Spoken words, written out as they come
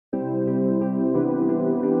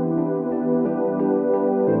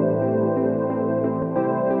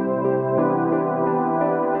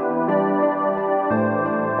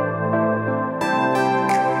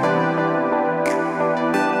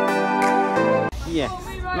Yes,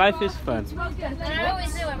 life is fun. And I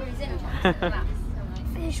always knew when we was in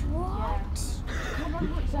fish what?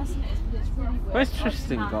 Where's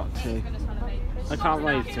Tristan got to? I can't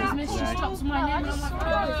wave to him today.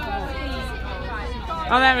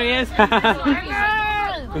 Oh, there he is!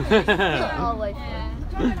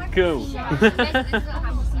 Cool.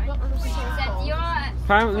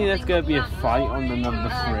 Apparently there's going to be a fight on the number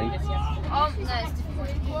 3.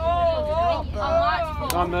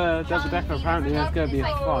 On the double decker, apparently there's going to be a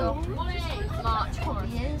fight.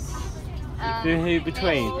 Who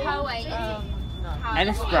between?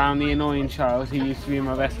 Ellis Brown, the annoying child who used to be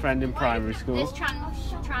my best friend in primary school,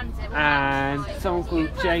 and someone called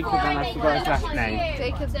Jacob, and I forgot his last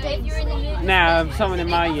name. Now, someone in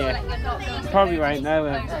my year probably won't know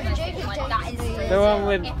him. The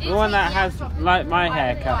one that has like my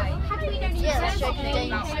haircut.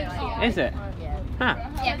 Is it? Huh.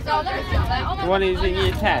 The one who's in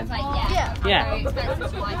year 10? Yeah.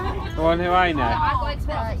 The one who I know?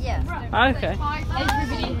 Okay.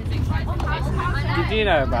 Did you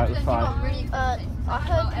know about the fight? I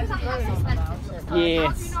heard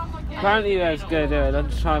Yeah. Apparently they was going to do it at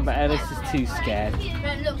lunchtime, but Ellis is too scared. Look,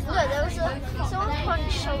 there was someone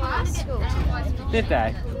punched someone at school. Did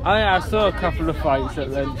they? Oh yeah, I saw a couple of fights at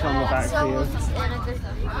lunch on the backfield.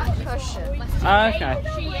 Oh, okay.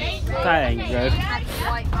 That ain't good.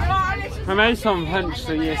 I know someone punched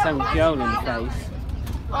a year 7 girl in the face.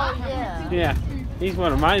 Oh yeah. Yeah, he's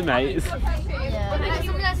one of my mates. Yeah.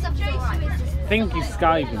 I think he's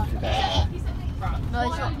Skyping today. No,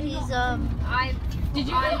 he's Did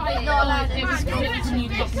you not allowed in school.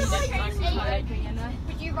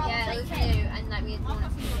 Yeah, those two, and like we had one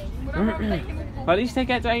Well, at least they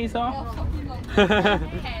get days off.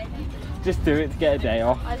 Just do it to get a day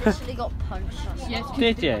off. I literally got punched.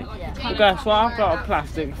 Did you? Yeah. Well, guess what? I've got a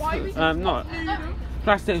plastic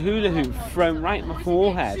hula hoop thrown right in my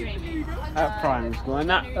forehead at primary school, and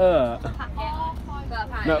that hurt.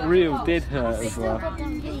 That real did hurt as well.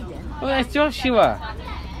 Oh, there's Joshua.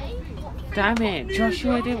 Damn it,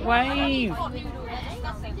 Joshua didn't wave.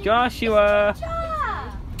 Joshua.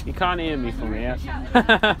 You can't hear me from here. He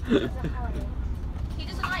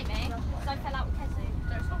doesn't like me, because I fell out with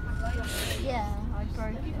Kezu. Yeah, I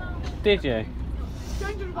broke it. Did you?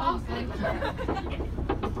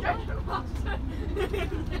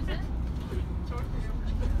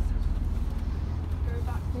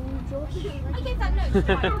 He gave that note,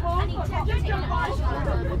 and he took it.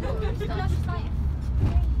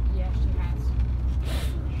 Yeah, she has.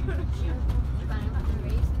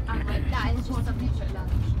 And like, that is just something she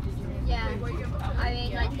loves. Yeah, I mean,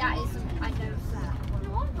 like, that is something I know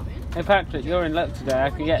that. Hey Patrick, you're in luck today. I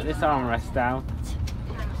can get this armrest down.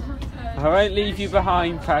 I won't leave you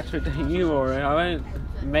behind, Patrick. Don't you worry. I won't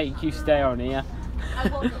make you stay on here.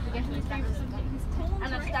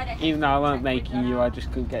 Even though I won't make you, I just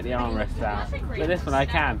couldn't get the armrest down. But this one I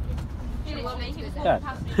can. Good.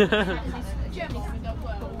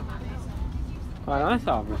 Quite a nice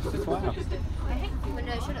armrest as well. But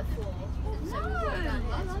no, shut at 4. So we walked down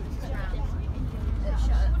here.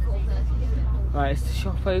 Right, is the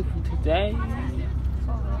shop open today?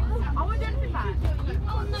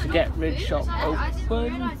 To get rid shop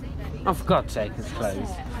open? Oh, for God's sake, it's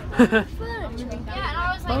closed.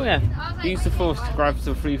 Oh yeah, use the force to grab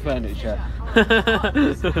some free furniture.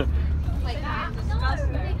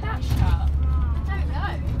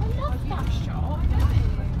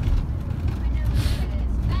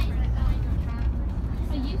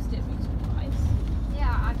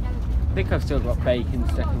 I think I've still got bacon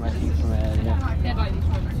stuck in my teeth from earlier. They're like these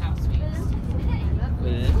women's house sweets.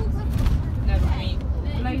 Really? No, but I mean,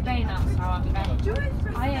 low bay nuts are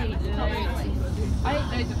I ate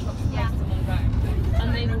loads of chocolate paste in one go, and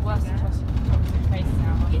they were worse than chocolate paste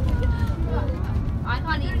now. I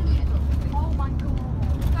can't even eat it. Oh my god.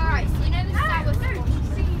 Alright, so you know the sour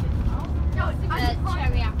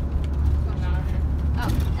cherry apple? Oh,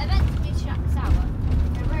 eventually sour.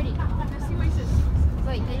 You're ready.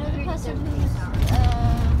 Wait, you know the person who's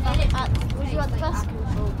was you at the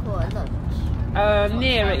basketball court at lunch?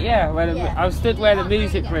 Near it, yeah. Where I was stood where the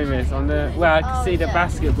music room is, on the where I could see the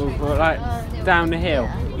basketball court, like down the hill.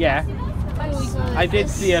 Yeah. I did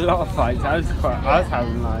see a lot of fights. I was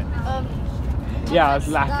having like. Yeah, I was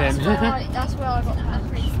laughing. That's where I got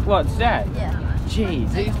punched. What, today? Yeah. Jeez,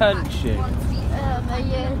 who punched you?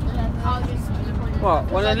 What,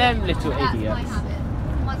 one of them little idiots?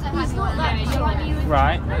 He's not that young.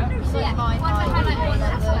 Right.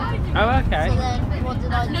 Oh, okay. So then, what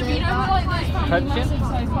did I do? Punch him?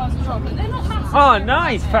 Oh,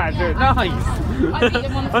 nice, Patrick, nice.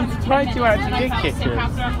 I'm surprised you actually did kick him.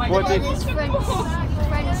 What did? His friend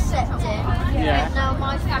stepped in. Yeah. Now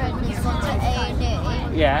my friend has gone to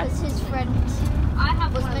A&E. Yeah. Because his friend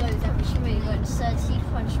was meant to punch me, but instead he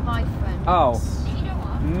punched my friend. Oh,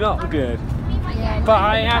 not good. Yeah. But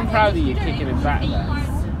I am proud of you kicking him back there.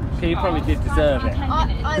 He probably did deserve it.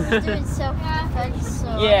 I was doing self-defense,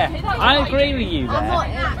 so... Yeah, I agree with you I'm not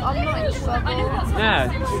there. in trouble. No,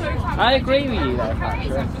 I agree with you there,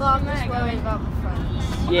 Patrick. But I'm just worried about my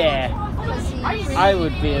friends. Yeah, Because I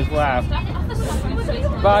would be as well.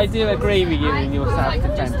 But I do agree with you in your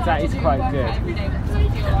self-defense. That is quite good.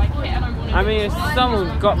 I mean, if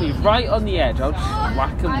someone got me right on the edge, I'll just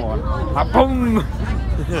whack them one. Ah, boom!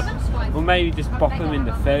 Or maybe just bop them in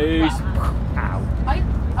the face. Ow.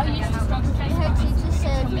 I used to struggle the head teacher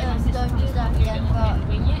said, don't do that again, but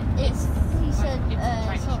he said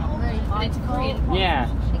it's not really my fault. Yeah.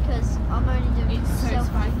 Because I'm only doing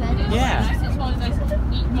self-defense. Yeah. It's one of those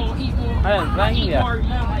eat more, I don't blame eat you. more,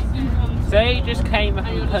 So he just came up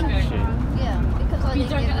and punched you. Yeah, because I didn't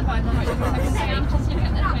give him my number.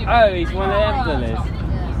 Oh, he's one of them bullies.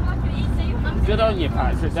 Yeah. Good on you,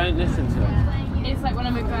 Patrick. Don't listen to him. It's like when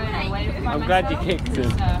I'm going away. I'm glad you kicked him.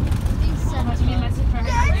 He sent me a message for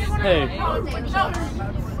Who?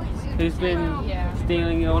 Who's been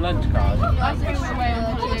stealing your lunch card? I think we're away on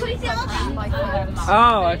my friends.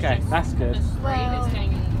 Oh, okay. That's good. Well,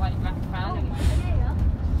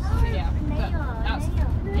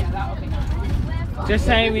 that'll be nice. Just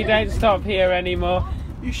saying we don't stop here anymore.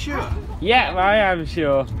 You sure? Yeah, I am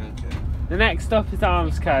sure. Okay. The next stop is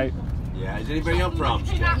Armscote. Yeah, is anybody on for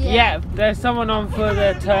Armscote? Yeah, there's someone on for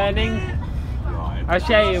the turning. Right. I'll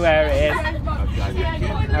show you where it is. Okay, thank you.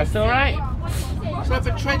 That's alright? So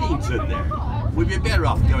for Treddington then, we'd be better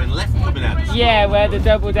off going left coming out of school. Yeah, where the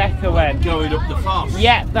double decker went. Going up the fast.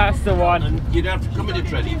 Yeah, that's the one. And you don't have to come into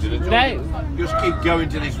Treddington at all. No. Just keep going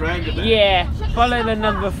to this roundabout. Yeah, follow the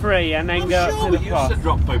number 3 and then I'm go up sure to the we used fast. to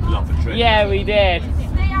drop people off at Treddington. Yeah, we did.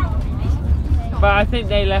 But I think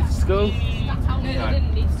they left school. Okay.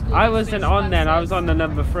 I wasn't on then, I was on the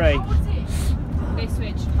number 3. They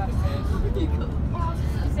switched buses.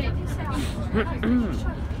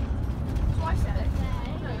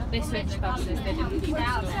 They switched buses, they didn't switch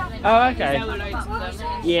school. Oh, okay. There were loads of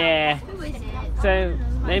them. Yeah. So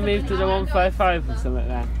they moved to the 155 or something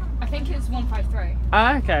then. I think it's 153.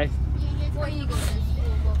 Oh, okay. what are you going to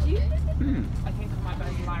I think I might go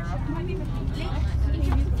to Lyra.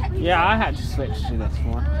 Yeah, I had to switch to this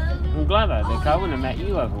one. I'm glad I did, 'cause I wouldn't have met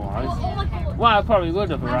you otherwise. Well, I probably would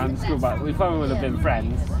have around school, but we probably would have been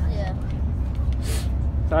friends. Yeah.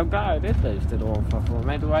 So I'm glad I did move to the 154.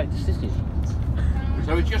 Made the right decision.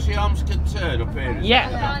 So it's just the Armscote turn up here? Is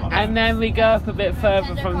Yeah, and then we go up a bit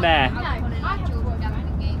further from there.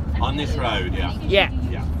 On this road, yeah? Yeah.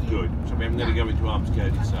 Yeah, good. So I'm going to go into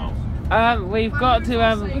Armscote itself. We've got to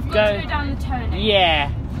We've got go. to go down the turning. Yeah.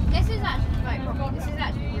 This is actually like probably this is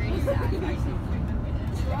actually really sad.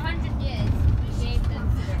 For 100 years, we gave them.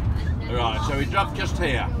 Right, so we drop just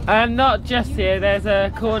here. Not just here. There's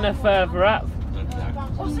a corner further up.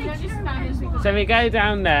 Okay. So we go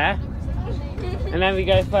down there, and then we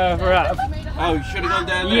go further up. Oh, you should have gone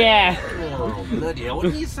down there? Yeah. Oh, bloody hell. What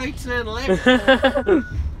did you say, turn left?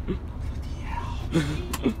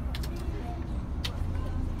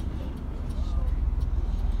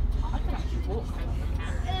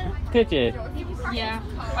 Could you? Yeah.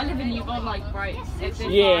 I live in Newport, like, right. It's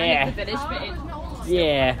in Yeah. the village, but it's...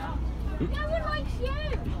 Yeah. No one likes you.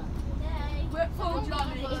 We're full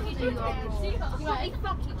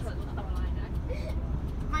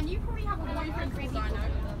Man, you probably have a boyfriend called I know.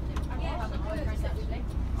 I have a boyfriend actually.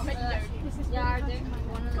 I bet you don't. Yeah, I do.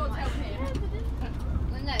 One of Go them. tell him.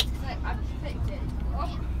 Well, no, it's like I've picked it.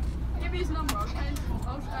 Oh, give me his number.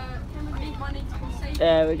 Can we need money to save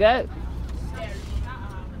There we go.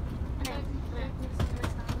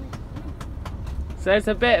 So it's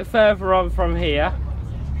a bit further on from here.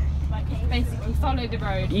 Basically, follow the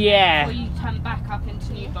road. Yeah. Before you turn back up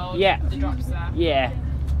into Newbold, Yeah. the drop's there. Yeah.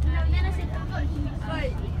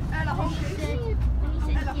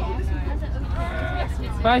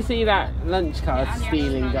 If I see that lunch card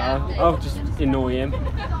stealing guy, I'll just annoy him.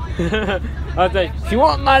 I'll say, if you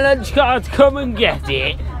want my lunch card, come and get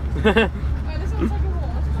it.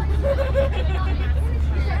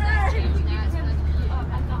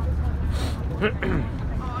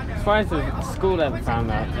 Surprised the school haven't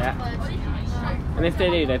found out yet. And if they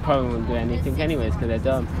do, they probably won't do anything anyways because they're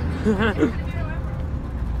dumb.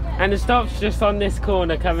 And the stop's just on this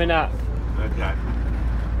corner coming up. Okay.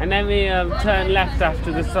 And then we turn left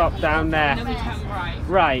after the stop down there. Then we turn right.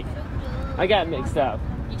 Right. I get mixed up.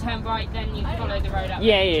 You turn right, then you follow the road up.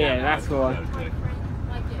 Yeah, that's the one. Okay.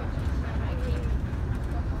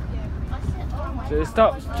 So the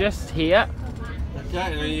stop's just here.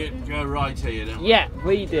 Okay, then you go right here, don't we? Yeah,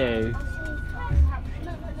 we do.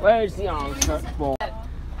 Where's the answer? Ball?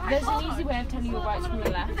 There's an easy way of telling your right from your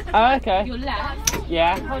left. Oh, okay. Your left,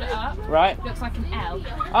 Yeah. hold it up, Right. looks like an L.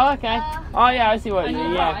 Oh, okay. Oh, yeah, I see what And you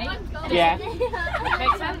your mean. right, Yeah.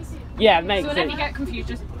 makes sense? Yeah, it makes So whenever you sense. get confused,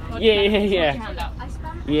 just hold Yeah, your yeah, hold yeah. your hand up.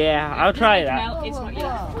 Yeah, I'll try that. L, it's not your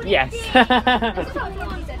left. Yes.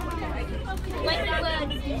 Like the word.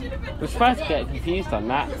 We're supposed to get confused on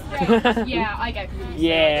that. Yeah, I get confused.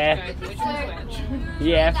 Yeah. So I just go, which one's which?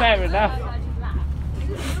 Yeah, fair enough.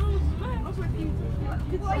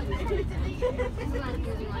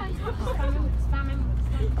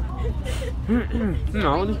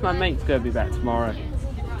 No, I wonder if my mate's going to be back tomorrow.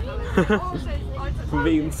 For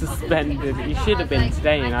being suspended. He should have been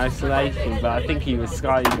today in isolation, but I think he was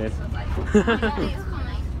Skyping.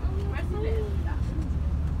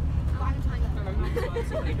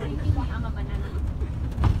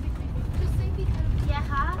 Yeah.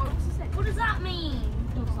 What does that mean?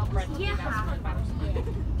 Yeah.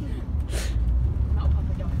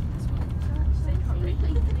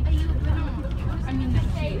 I mean, they're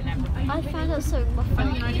cute and everything. I found out something my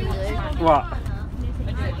friend can do. What?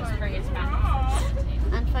 I do it just bring it back.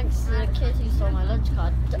 And thanks to the kid who stole my lunch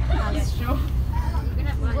card, has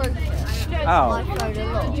broken Oh. my phone a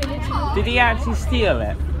lot. Did he actually steal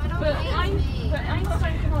it? But I'm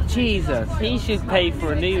Jesus, he should pay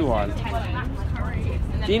for a new one.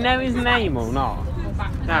 Do you know his name or not?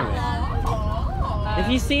 Damn it. If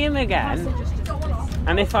you see him again,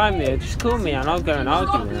 and if I'm there, just call me and I'll go and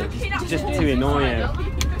argue with him. Just to annoy him.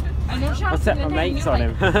 I'll set my mates on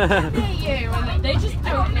him. They just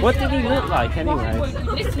don't. What did he look like anyway?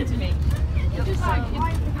 Listen to me.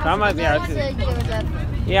 I might be able to.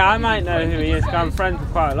 Yeah, I might know who he is, 'cause I'm friends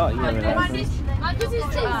with quite a lot of you.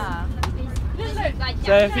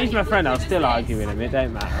 So if he's my friend, I'll still argue with him, it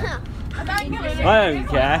don't matter. I don't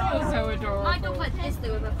care. So adorable.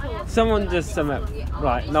 Someone does something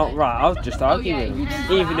right, not right, I'll just argue with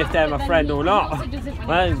them. Even if they're my friend or not.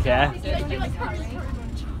 I don't care.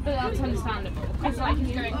 But that's understandable. Because like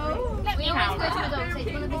he's going, let me out.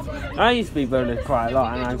 I used to be bullied quite a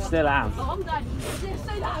lot and I still am.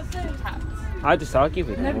 I just argue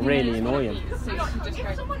with him, really annoy him. So you can just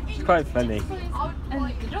go, It's quite funny.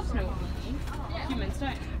 and the dogs know what we mean. Humans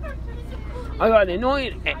don't. I got an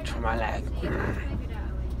annoying itch on my leg.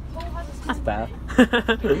 That's better.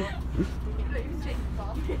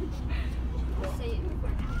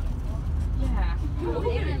 Yeah.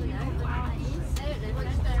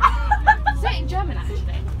 Say it in German actually.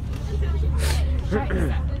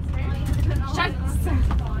 Scheiße.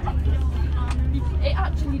 It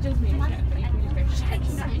actually does mean shit, but you can just go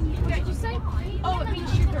Scheiße. What did you say? Oh, it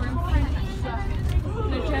means sugar in French.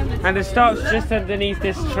 No German. And it stops just underneath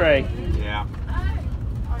this tree. Yeah.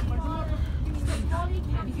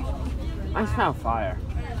 I smell fire.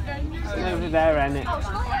 It's over there, ain't it?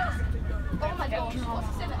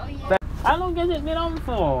 How long has it been on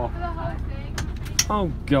for?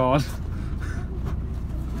 Oh God.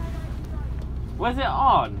 Was it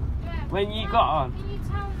on? When you got on?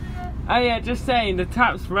 Oh yeah, just saying, the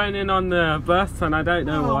tap's running on the bus and I don't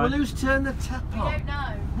know why. Well, who's turned the tap on? I don't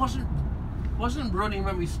know. Wasn't running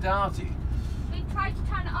when we started. We tried to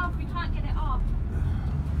turn it off, we can't get it off.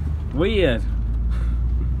 Weird.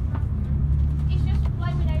 It's just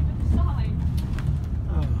blowing over the side.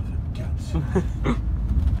 Oh, for God's sake.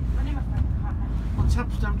 The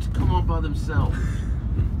taps don't come on by themselves.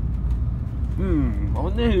 I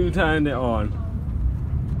wonder who turned it on.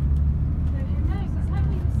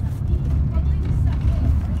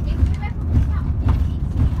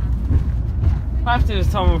 Perhaps it was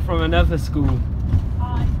someone from another school.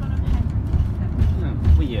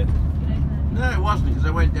 Weird. No, it wasn't, because I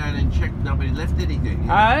went down and checked nobody left anything.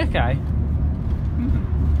 Ah, okay.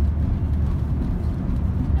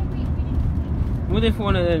 What if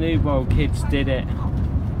one of the New Bowl kids did it?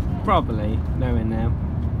 Probably, knowing now.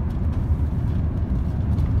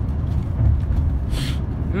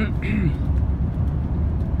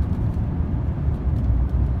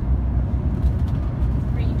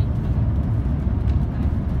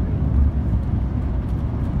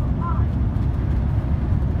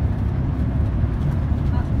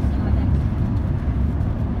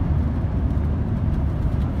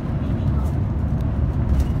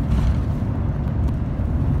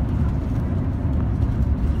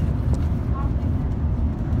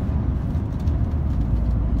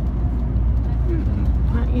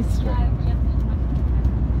 That is strange.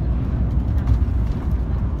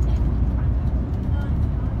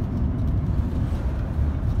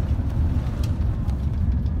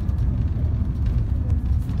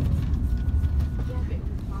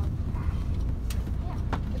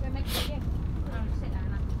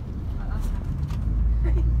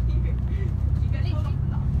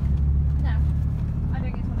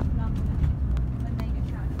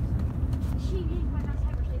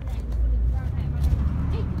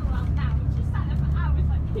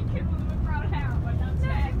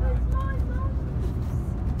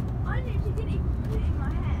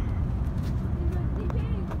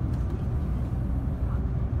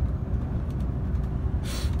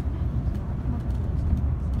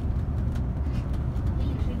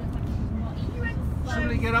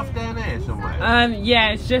 get off down here somewhere?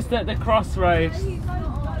 Yeah, it's just at the crossroads. No,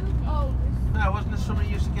 wasn't there somewhere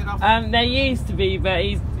you used to get off? There used to be, but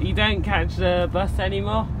he don't catch the bus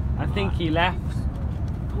anymore. I think he left.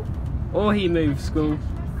 Or he moved school.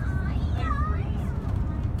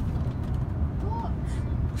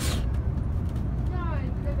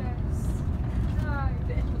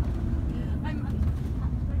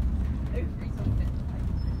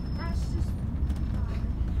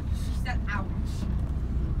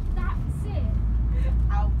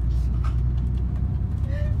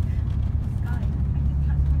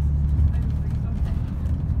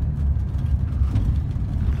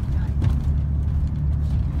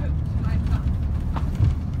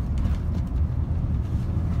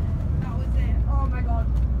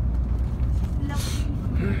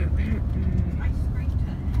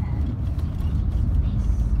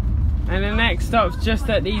 And the next stop's just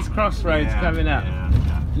at these crossroads coming up.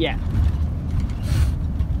 Yeah.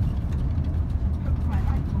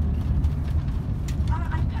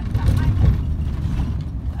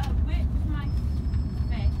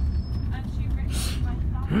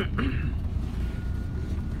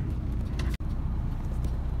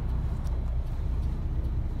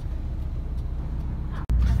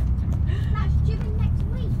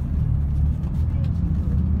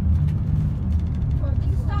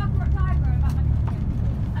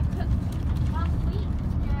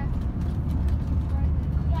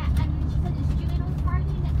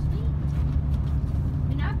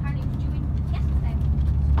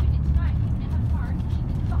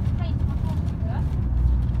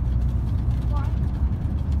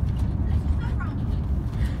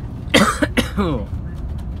 Oh.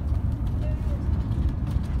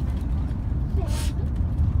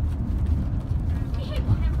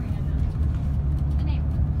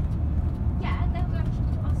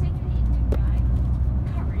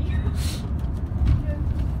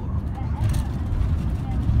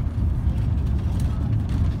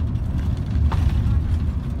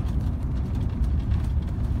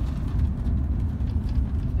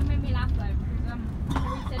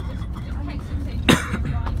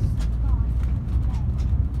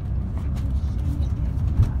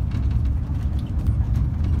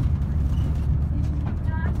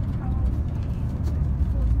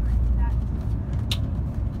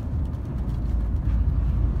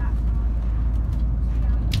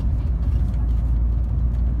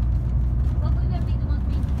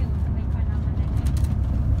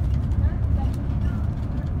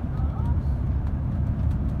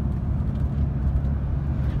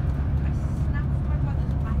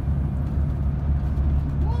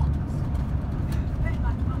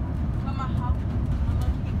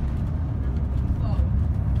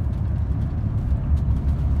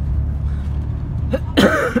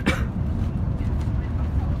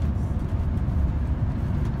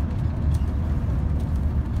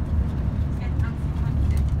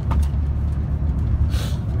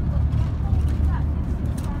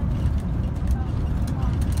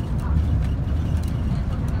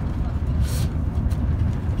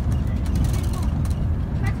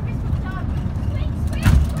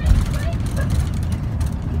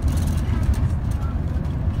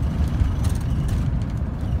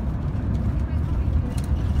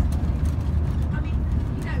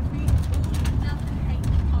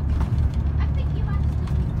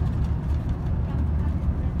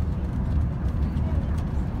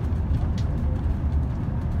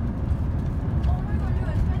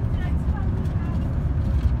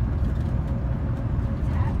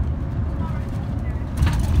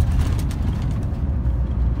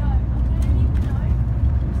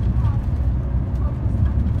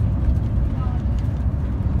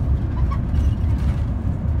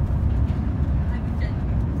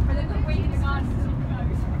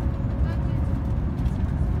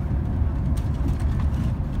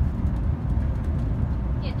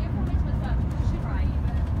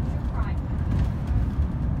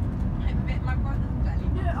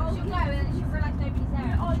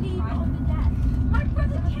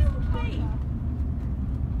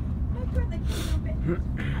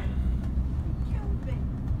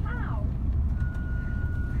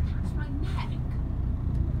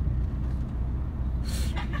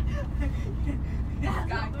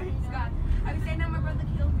 I was saying how my brother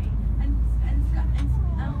killed me, and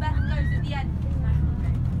Beth goes at the end.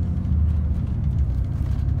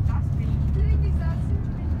 That's me.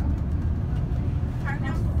 Apparently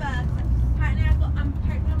I'm first. Apparently I'm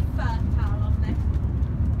first pal on this.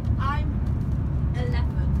 I'm 11.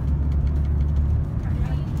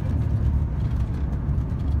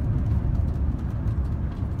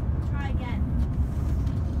 Try again.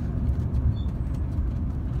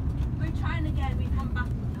 We're trying again. We've come back.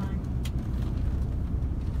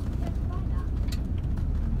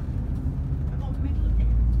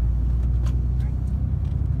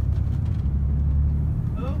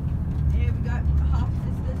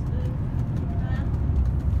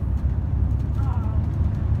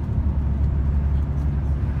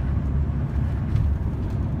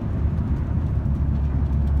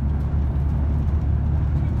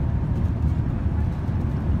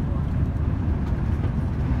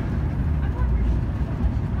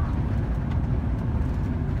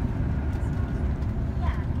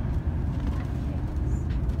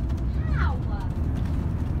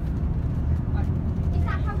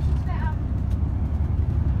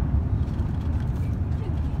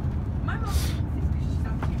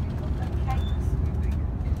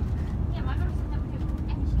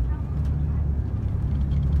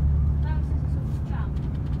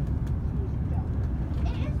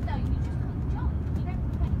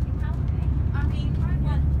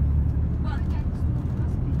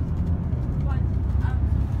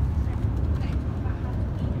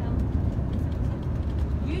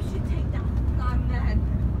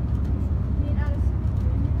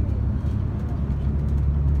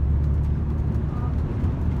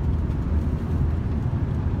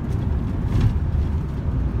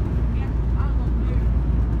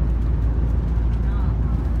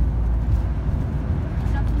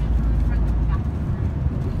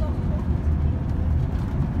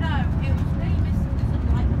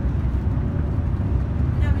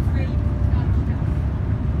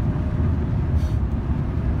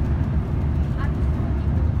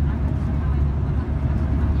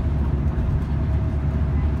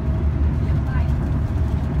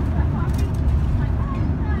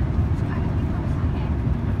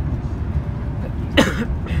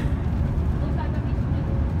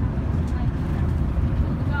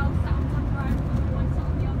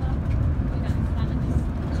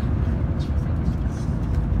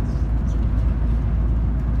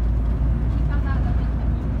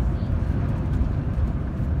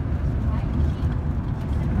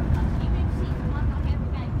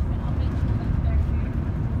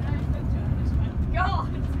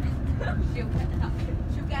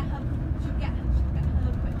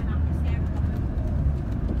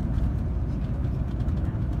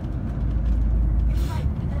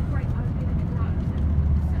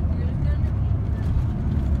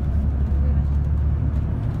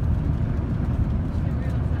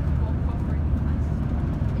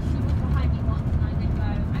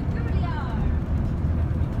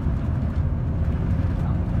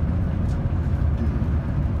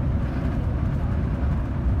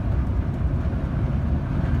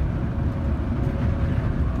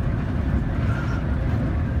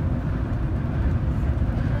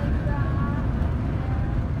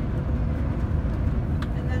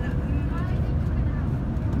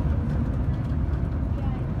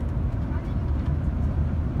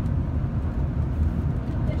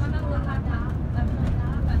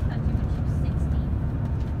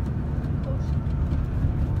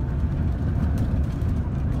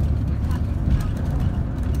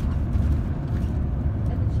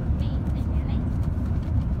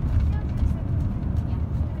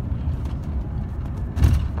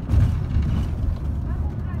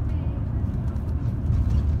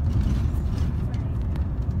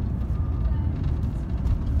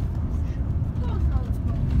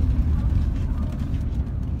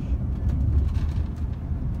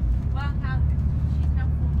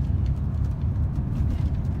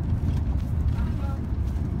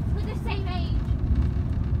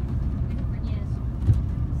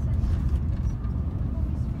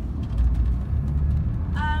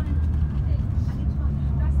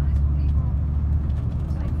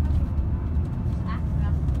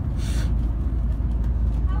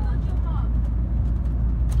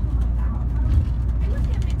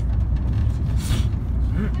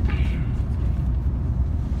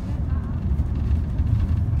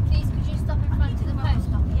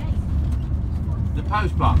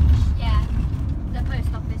 post box? Yeah. The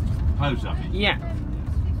post office. Post office? Yeah.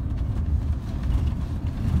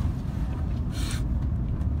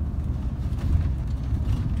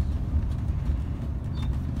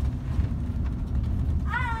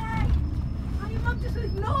 Hi! Oh, your mum just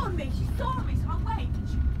ignored me. She saw me, so I waved and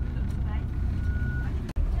she looked away.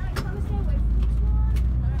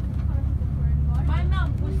 My mum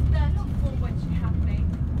was 34 when she had me.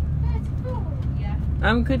 34?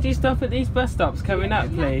 Yeah. Could you stop at these bus stops coming up,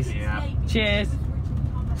 please? Yeah. Cheers. And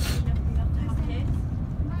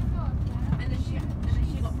then she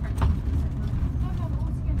got pregnant.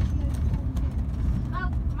 Oh,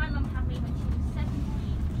 my mum had me when she was 17.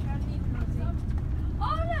 She had me when I was 18.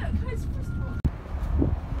 Oh look, it's Bristol.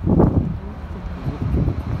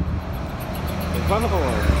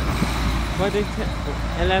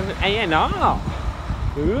 YJ11 ANR.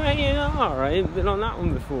 Ooh, ANR. I haven't been on that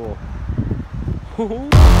one before.